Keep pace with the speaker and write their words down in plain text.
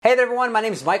Hey there everyone, my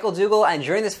name is Michael Dougal, and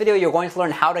during this video you're going to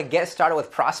learn how to get started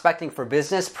with prospecting for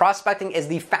business. Prospecting is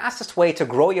the fastest way to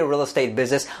grow your real estate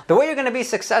business. The way you're going to be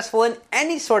successful in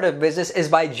any sort of business is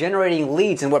by generating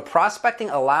leads, and what prospecting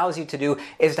allows you to do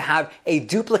is to have a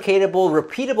duplicatable,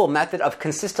 repeatable method of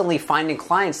consistently finding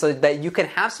clients so that you can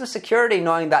have some security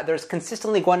knowing that there's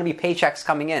consistently going to be paychecks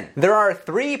coming in. There are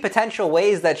three potential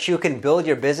ways that you can build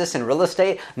your business in real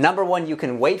estate. Number one, you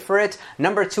can wait for it.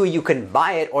 Number two, you can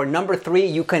buy it. Or number three,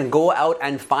 you can go out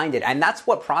and find it. And that's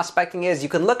what prospecting is. You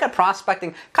can look at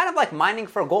prospecting kind of like mining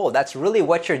for gold. That's really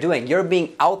what you're doing. You're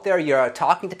being out there, you're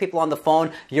talking to people on the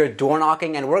phone, you're door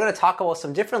knocking, and we're going to talk about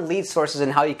some different lead sources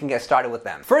and how you can get started with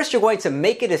them. First, you're going to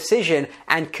make a decision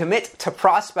and commit to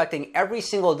prospecting every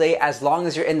single day as long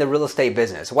as you're in the real estate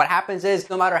business. What happens is,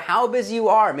 no matter how busy you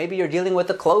are, maybe you're dealing with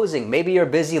a closing, maybe you're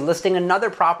busy listing another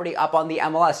property up on the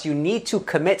MLS, you need to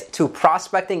commit to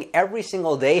prospecting every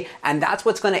single day, and that's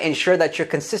what's going to ensure that you're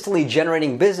consistently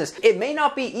generating business. It may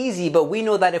not be easy, but we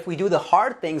know that if we do the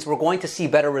hard things, we're going to see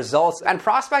better results. And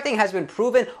prospecting has been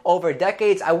proven over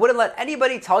decades. I wouldn't let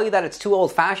anybody tell you that it's too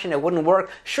old-fashioned, it wouldn't work.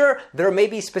 Sure, there may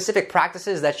be specific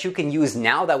practices that you can use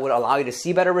now that would allow you to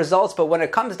see better results, but when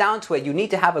it comes down to it, you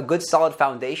need to have a good solid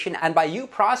foundation. And by you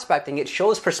prospecting, it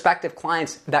shows prospective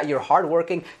clients that you're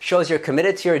hardworking, shows you're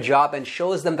committed to your job, and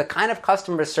shows them the kind of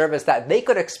customer service that they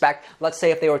could expect, let's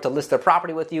say if they were to list their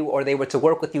property with you or they were to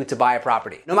work with you to buy a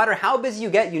property. No matter how busy you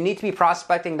get, you need to be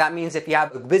prospecting. That means if you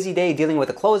have a busy day dealing with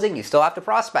a closing, you still have to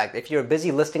prospect. If you're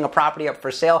busy listing a property up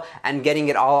for sale and getting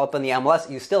it all up in the MLS,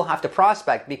 you still have to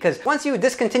prospect, because once you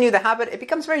discontinue the habit, it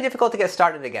becomes very difficult to get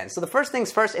started again. So the first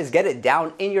things first is get it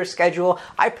down in your schedule.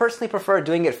 I personally prefer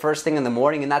doing it first thing in the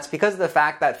morning, and that's because of the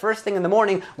fact that first thing in the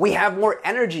morning, we have more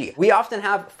energy. We often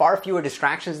have far fewer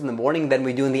distractions in the morning than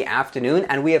we do in the afternoon,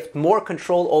 and we have more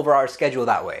control over our schedule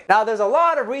that way. Now, there's a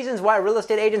lot of reasons why real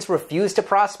estate agents refuse to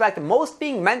prospect, most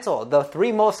being mental. The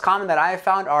three most common that I have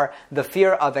found are the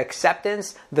fear of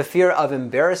acceptance, the fear of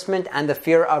embarrassment, and the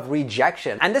fear of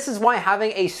rejection. And this is why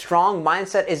having a strong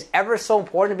mindset is ever so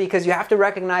important, because you have to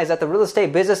recognize that the real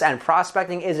estate business and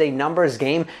prospecting is a numbers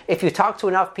game. If you talk to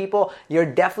enough people, you're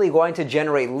definitely going to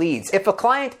generate leads. If a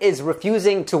client is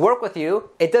refusing to work with you,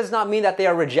 it does not mean that they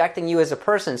are rejecting you as a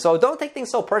person. So don't take things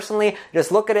so personally.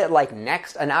 Just look at it like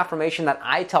next. An affirmation that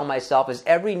I tell myself is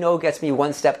every no gets me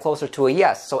one step closer to a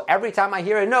yes. So every time I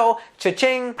hear a no,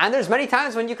 cha-ching. And there's many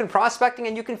times when you can prospecting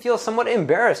and you can feel somewhat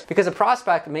embarrassed because a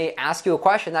prospect may ask you a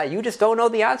question that you just don't know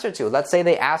the answer to. Let's say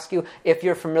they ask you if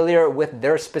you're familiar with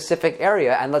their specific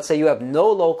area, and let's say you have no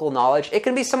local knowledge. It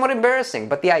can be somewhat embarrassing,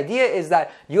 but the idea is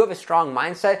that you have a strong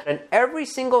mindset, and every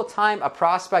single time a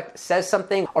prospect says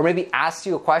something or maybe asks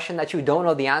you a question that you don't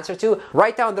know the answer to,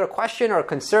 write down their question or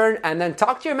concern and then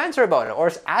talk to your mentor about it,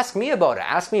 or ask me about it.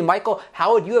 Ask me, Michael,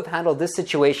 how would you have handled this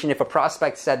situation if a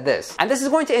prospect said this? And this is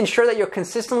going to ensure that you're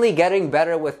consistently getting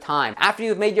better with time. After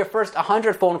you've made your first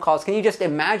 100 phone calls, can you just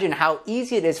imagine how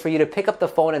easy it is for you to pick up the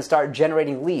phone and start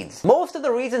generating leads? Most of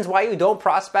the reasons why you don't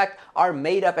prospect are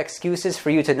made up excuses for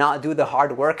you to not do the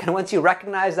hard work. And once you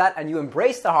recognize that and you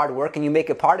embrace the hard work and you make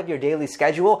it part of your daily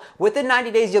schedule, within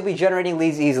 90 days you'll be generating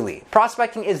leads easily.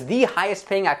 Prospecting is the highest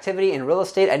paying activity in real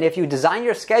estate, and if you design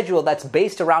your schedule that's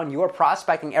based around your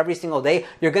prospecting every single day,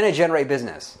 you're going to generate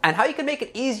business. And how you can make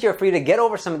it easier for you to get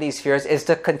over some of these fears is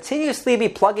to continuously be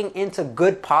plugging into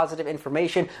good positive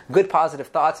information, good positive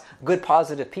thoughts, good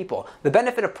positive people. The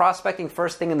benefit of prospecting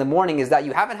first thing in the morning is that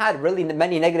you haven't had really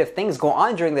many negative things go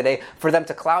on during the day for them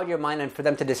to cloud your mind and for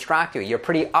them to distract you. You're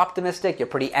pretty optimistic, you're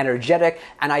pretty energetic,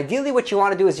 and ideally what you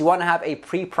want to do is you want to have a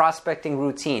pre-prospecting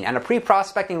routine. And a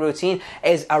pre-prospecting routine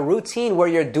is a routine where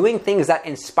you're doing things that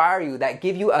inspire you, that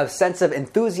give you a sense of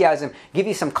enthusiasm, give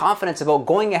you some confidence about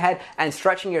going ahead and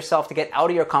stretching yourself to get out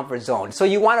of your comfort zone. So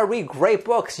you want to read great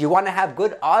books, you want to have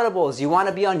good audibles, you want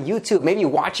to be on YouTube, maybe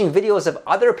watching videos of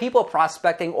other people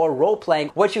prospecting or role-playing.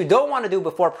 What you don't want to do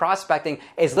before prospecting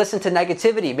is listen to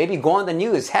negativity, maybe go on the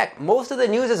news. Heck, most of the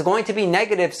news is going to be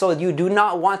negative, so you do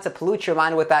not want to pollute your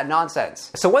mind with that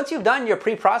nonsense. So once you've done your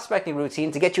pre-prospecting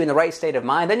routine to get you in the right state of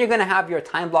mind, then you're going to have your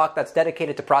time block that's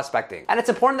dedicated to prospecting. And it's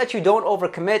important that you don't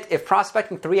overcommit. If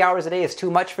prospecting 3 hours a day is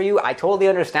too much for you, I totally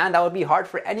understand. That would be hard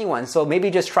for anyone. So maybe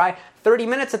just try 30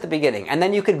 minutes at the beginning, and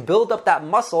then you can build up that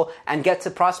muscle and get to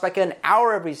prospect an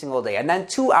hour every single day, and then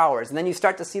 2 hours, and then you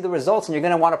start to see the results, and you're going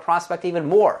to want to prospect even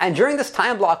more. And during this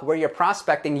time block where you're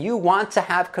prospecting, you want to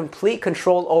have complete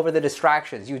control over the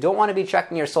distractions. You don't want to be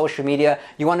checking your social media.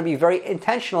 You want to be very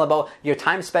intentional about your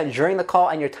time spent during the call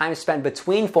and your time spent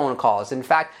between phone calls. In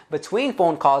fact, between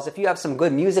phone calls, if you have some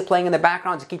good music playing in the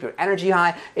background to keep your energy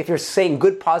high, if you're saying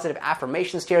good positive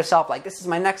affirmations to yourself, like, this is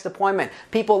my next appointment,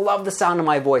 people love the sound of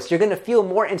my voice, you're going going to feel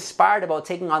more inspired about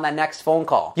taking on that next phone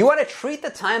call. You want to treat the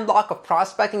time block of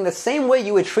prospecting the same way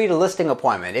you would treat a listing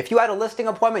appointment. If you had a listing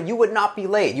appointment, you would not be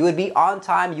late. You would be on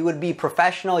time, you would be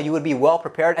professional, you would be well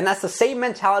prepared, and that's the same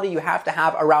mentality you have to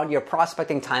have around your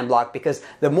prospecting time block, because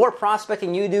the more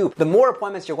prospecting you do, the more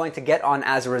appointments you're going to get on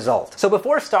as a result. So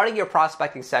before starting your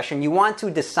prospecting session, you want to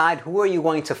decide who are you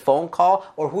going to phone call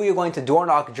or who you're going to door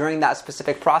knock during that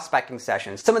specific prospecting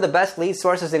session. Some of the best lead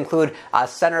sources include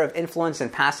center of influence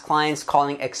and past clients,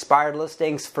 calling expired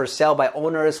listings, for sale by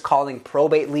owners, calling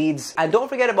probate leads. And don't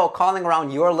forget about calling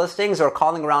around your listings or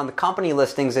calling around the company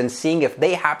listings and seeing if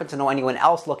they happen to know anyone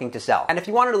else looking to sell. And if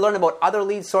you wanted to learn about other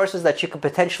lead sources that you could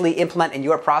potentially implement in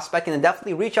your prospecting, then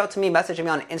definitely reach out to me, message me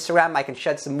on Instagram. I can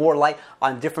shed some more light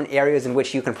on different areas in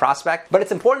which you can prospect. But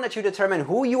it's important that you determine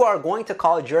who you are going to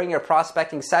call during your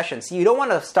prospecting session. See, you don't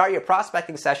want to start your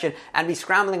prospecting session and be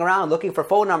scrambling around looking for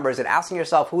phone numbers and asking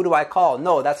yourself, who do I call?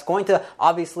 No, that's going to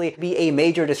obviously be a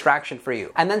major distraction for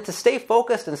you. And then to stay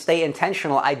focused and stay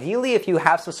intentional, ideally if you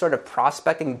have some sort of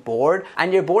prospecting board,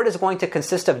 and your board is going to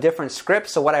consist of different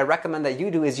scripts, so what I recommend that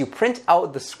you do is you print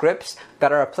out the scripts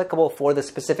that are applicable for the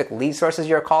specific lead sources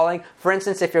you're calling. For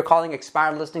instance, if you're calling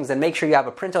expired listings, then make sure you have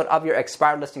a printout of your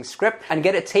expired listing script and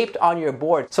get it taped on your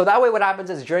board. So that way what happens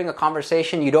is during a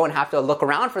conversation, you don't have to look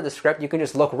around for the script. You can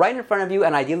just look right in front of you,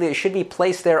 and ideally it should be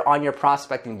placed there on your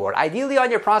prospecting board. Ideally on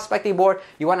your prospecting board,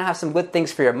 you want to have some good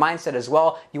things for your mindset as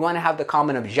well. You want to have the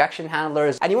common objection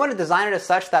handlers, and you want to design it as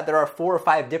such that there are 4 or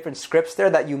 5 different scripts there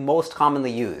that you most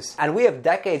commonly use. And we have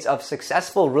decades of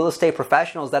successful real estate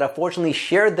professionals that have fortunately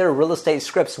shared their real estate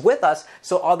scripts with us,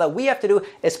 so all that we have to do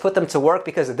is put them to work,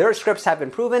 because their scripts have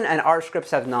been proven and our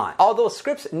scripts have not. Although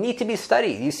scripts need to be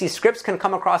studied. You see, scripts can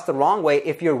come across the wrong way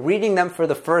if you're reading them for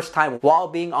the first time while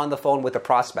being on the phone with a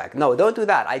prospect. No, don't do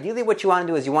that. Ideally what you want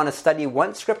to do is you want to study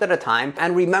one script at a time,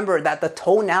 and remember that the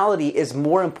tonality is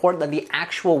more important than the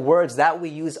actual words that we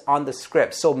use on the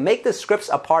script. So make the scripts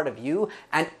a part of you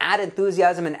and add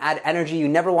enthusiasm and add energy. You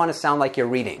never want to sound like you're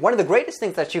reading. One of the greatest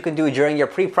things that you can do during your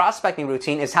pre-prospecting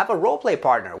routine is have a role play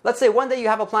partner. Let's say one day you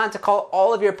have a plan to call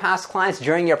all of your past clients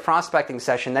during your prospecting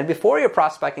session. Then before your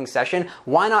prospecting session,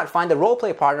 why not find a role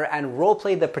play partner and role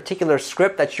play the particular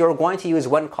script that you're going to use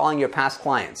when calling your past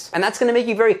clients. And that's going to make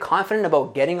you very confident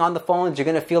about getting on the phones. You're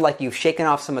going to feel like you've shaken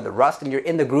off some of the rust and you're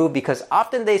in the groove, because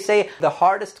often they say the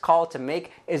hardest call to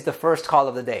make is the first call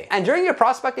of the day. And during your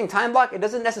prospecting time block, it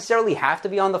doesn't necessarily have to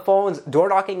be on the phones. Door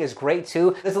knocking is great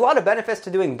too. There's a lot of benefits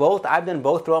to doing both. I've done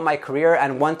both throughout my career,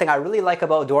 and one thing I really like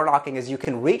about door knocking is you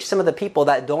can reach some of the people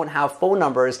that don't have phone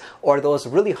numbers or those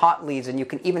really hot leads, and you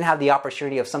can even have the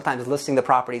opportunity of sometimes listing the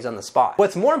properties on the spot.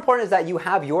 What's more important is that you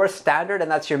have your standard, and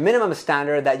that's your minimum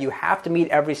standard that you have to meet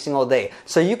every single day.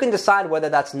 So you can decide whether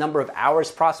that's number of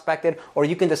hours prospected, or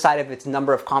you can decide if it's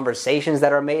number of conversations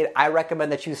that are made. I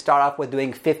recommend that you start off with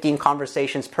doing 15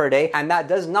 conversations per day, and that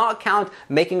does not count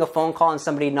making a phone call and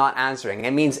somebody not answering.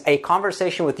 It means a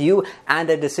conversation with you and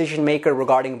a decision maker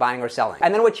regarding buying or selling.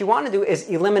 And then what you want to do is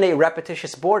eliminate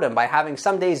repetitious boredom by having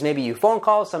some days maybe you phone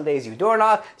call, some days you door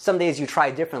knock, some days you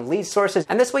try different lead sources,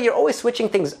 and this way you're always switching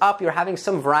things up. You're having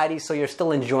some variety, so you're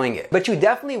still enjoying it. But you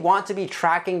definitely want to be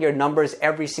tracking your numbers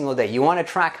every single day. You want to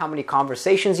track how many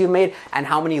conversations you've made and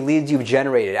how many leads you've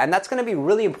generated, and that's going to be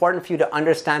really important for you to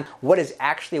understand what is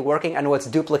actually working and what's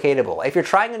duplicatable. If you're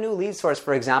trying a new lead source,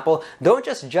 for example, don't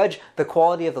just judge the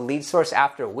quality of the lead source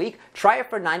after a week. Try it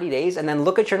for 90 days and then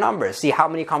look at your numbers. See how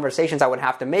many conversations I would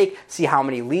have to make, see how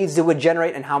many leads it would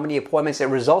generate, and how many appointments it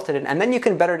resulted in, and then you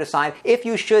can better decide if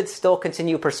you should still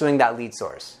continue pursuing that lead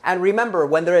source. And remember,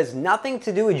 when there is nothing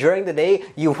to do during the day,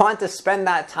 you want to spend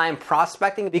that time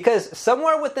prospecting, because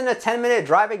somewhere within a 10-minute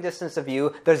driving distance of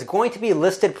you, there's going to be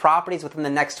listed properties within the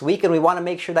next week, and we want to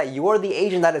make sure that you're the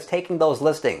agent that is taking those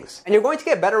listings. And you're going to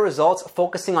get better results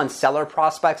focusing on seller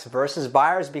prospects versus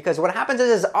buyers, because what happens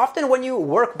is often when you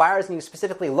work buyers and you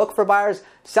specifically look for buyers,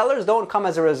 sellers don't come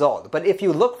as a result. But if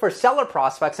you look for seller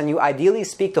prospects and you ideally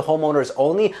speak to homeowners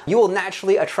only, you will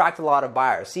naturally attract a lot of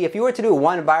buyers. See, if you were to do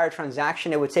one buyer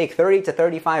transaction, it would take 30 to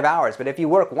 35 hours. But if you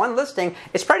work one listing,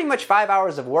 it's pretty much 5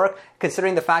 hours of work,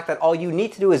 considering the fact that all you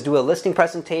need to do is do a listing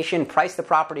presentation, price the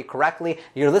property correctly,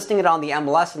 you're listing it on the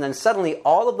MLS, and then suddenly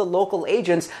all of the local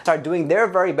agents start doing their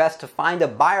very best to find a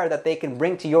buyer that they can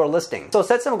bring to your listing. So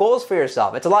set some goals for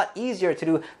yourself. It's a lot easier to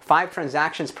do 5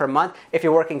 transactions per month if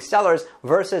you're working sellers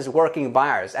versus working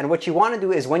buyers. And what you want to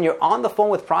do is when you're on the phone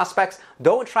with prospects,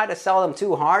 don't try to sell them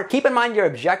too hard. Keep in mind your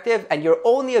objective, and your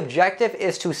only objective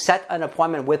is to set an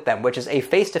appointment with them, which is a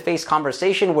face-to-face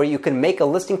conversation where you can make a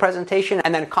listing presentation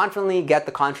and then confidently get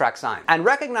the contract signed. And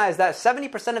recognize that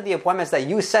 70% of the appointments that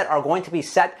you set are going to be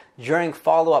set during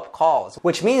follow-up calls,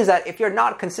 which means that if you're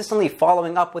not consistently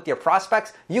following up with your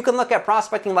prospects, you can look at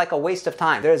prospecting like a waste of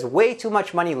time. There's way too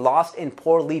much money lost in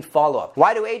poor lead follow-up.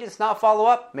 Why do agents not follow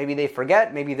up? Maybe they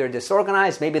forget, maybe they're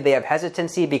disorganized, maybe they have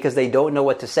hesitancy because they don't know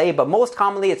what to say, but most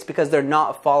commonly it's because they're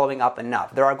not following up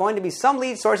enough. There are going to be some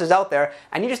lead sources out there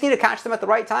and you just need to catch them at the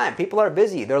right time. People are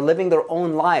busy, they're living their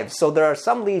own lives, so there are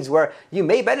some leads where you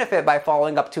may benefit by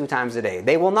following up 2 times a day.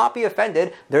 They will not be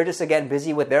offended, they're just again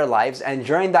busy with their lives, and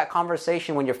during that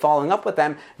conversation when you're following up with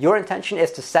them, your intention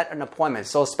is to set an appointment.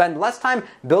 So spend less time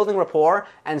building rapport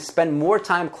and spend more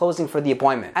time closing for the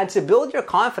appointment. And to build your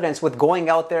confidence with going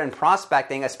out there and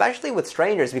prospecting, especially with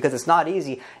strangers because it's not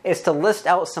easy, is to list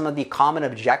out some of the common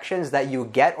objections that you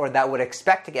get or that would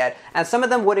expect to get. And some of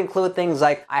them would include things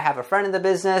like, I have a friend in the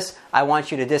business, I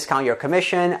want you to discount your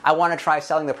commission, I want to try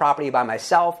selling the property by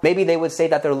myself. Maybe they would say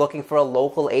that they're looking for a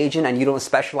local agent and you don't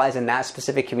specialize in that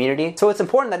specific community. So it's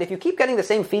important that if you keep getting the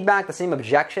same feedback, the same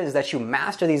objections, that you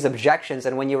master these objections,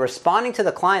 and when you're responding to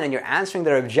the client and you're answering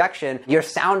their objection, you're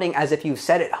sounding as if you've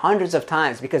said it hundreds of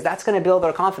times, because that's going to build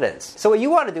their confidence. So what you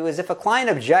want to do is, if a client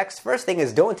objects, first thing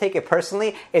is don't take it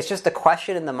personally. It's just a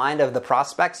question in the mind of the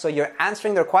prospect. So you're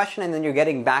answering their question and then you're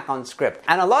getting back on script.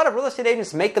 And a lot of real estate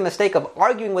agents make the mistake of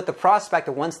arguing with the prospect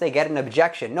once they get an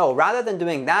objection. No, rather than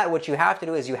doing that, what you have to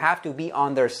do is you have to be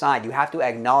on their side. You have to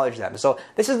acknowledge them. So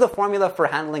this is the formula for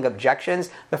handling objections.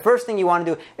 The first thing you want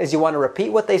to do is you want to repeat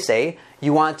what they say,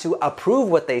 you want to approve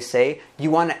what they say,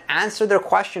 you want to answer their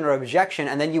question or objection,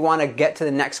 and then you want to get to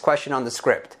the next question on the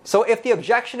script. So if the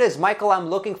objection is, Michael, I'm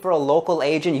looking for a local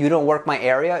agent, you don't work my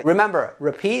area, remember,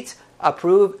 repeat,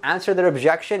 approve, answer their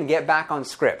objection, get back on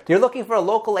script. You're looking for a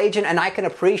local agent and I can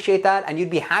appreciate that, and you'd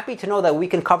be happy to know that we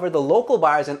can cover the local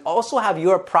buyers and also have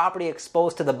your property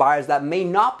exposed to the buyers that may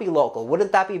not be local.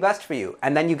 Wouldn't that be best for you?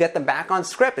 And then you get them back on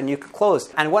script and you can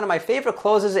close. And one of my favorite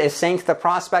closes is saying to the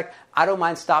prospect, I don't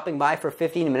mind stopping by for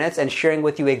 15 minutes and sharing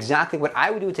with you exactly what I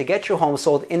would do to get your home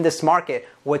sold in this market.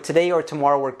 Would today or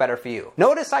tomorrow work better for you?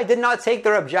 Notice I did not take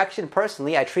their objection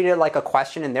personally. I treated it like a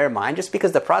question in their mind, just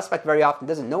because the prospect very often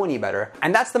doesn't know any better.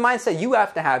 And that's the mindset you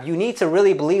have to have. You need to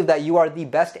really believe that you are the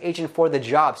best agent for the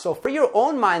job. So for your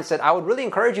own mindset, I would really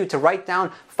encourage you to write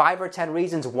down 5 or 10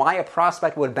 reasons why a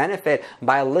prospect would benefit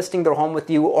by listing their home with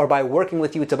you or by working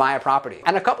with you to buy a property.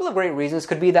 And a couple of great reasons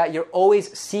could be that you're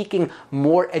always seeking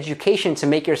more education to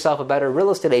make yourself a better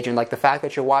real estate agent, like the fact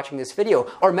that you're watching this video,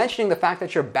 or mentioning the fact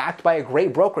that you're backed by a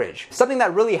great brokerage. Something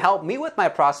that really helped me with my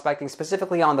prospecting,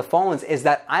 specifically on the phones, is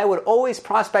that I would always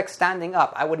prospect standing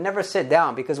up. I would never sit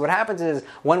down, because what happens is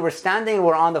when we're standing and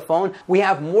we're on the phone, we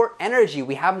have more energy,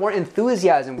 we have more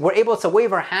enthusiasm. We're able to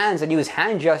wave our hands and use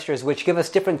hand gestures, which give us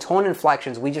different tone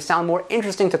inflections. We just sound more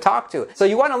interesting to talk to. So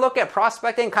you want to look at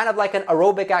prospecting kind of like an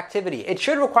aerobic activity. It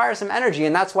should require some energy,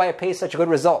 and that's why it pays such good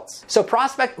results. So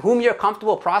prospect whom you're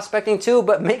comfortable prospecting to,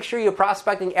 but make sure you're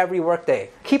prospecting every workday.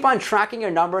 Keep on tracking your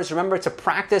numbers. Remember to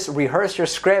practice, rehearse your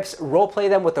scripts, role play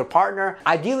them with a partner.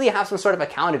 Ideally have some sort of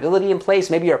accountability in place.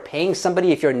 Maybe you're paying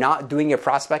somebody if you're not doing your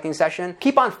prospecting session.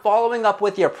 Keep on following up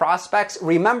with your prospects.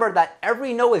 Remember that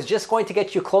every no is just going to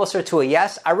get you closer to a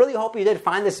yes. I really hope you did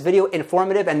find this video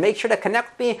informative, and make sure to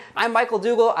connect with me. I'm Michael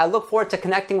Dougal. I look forward to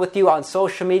connecting with you on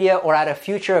social media or at a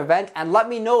future event, and let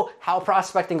me know how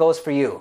prospecting goes for you.